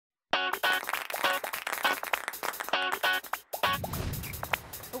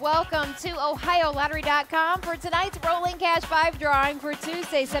welcome to OhioLottery.com for tonight's Rolling Cash 5 drawing for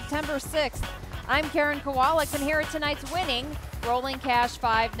Tuesday, September 6th. I'm Karen Kowalik, and here are tonight's winning Rolling Cash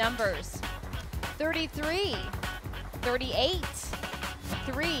 5 numbers. 33, 38,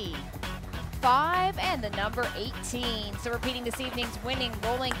 3, 5, and the number 18. So repeating this evening's winning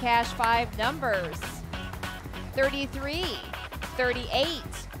Rolling Cash 5 numbers. 33, 38,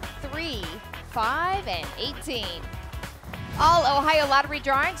 3, 5, and 18. All Ohio Lottery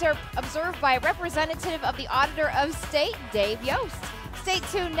drawings are observed by a representative of the Auditor of State, Dave Yost. Stay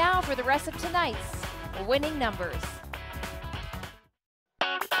tuned now for the rest of tonight's winning numbers.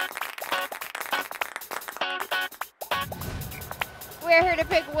 We're here to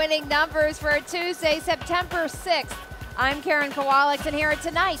pick winning numbers for Tuesday, September 6th. I'm Karen Kowalik, and here are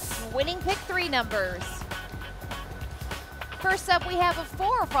tonight's winning pick 3 numbers. First up, we have a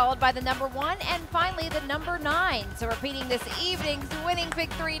 4, followed by the number 1, and finally the number 9. So repeating this evening's winning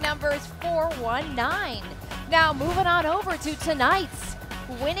pick 3 numbers, 4, 1, 9. Now moving on over to tonight's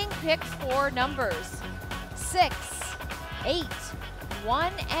winning pick 4 numbers, 6, 8,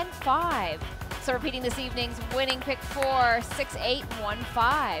 1, and 5. So repeating this evening's winning pick 4, 6, 8, 1,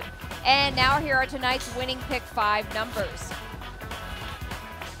 5. And now here are tonight's winning pick 5 numbers,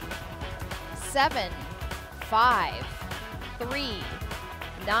 7, 5, 3,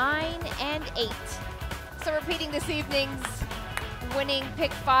 9, and 8. So repeating this evening's winning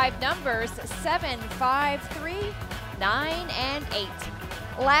pick 5 numbers, 7, 5, 3, 9, and 8.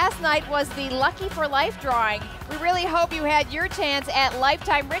 Last night was the Lucky for Life drawing. We really hope you had your chance at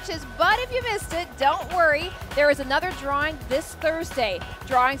Lifetime Riches, but if you missed it, don't worry. There is another drawing this Thursday.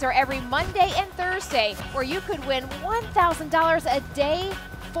 Drawings are every Monday and Thursday, where you could win $1,000 a day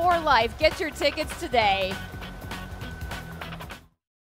for life. Get your tickets today.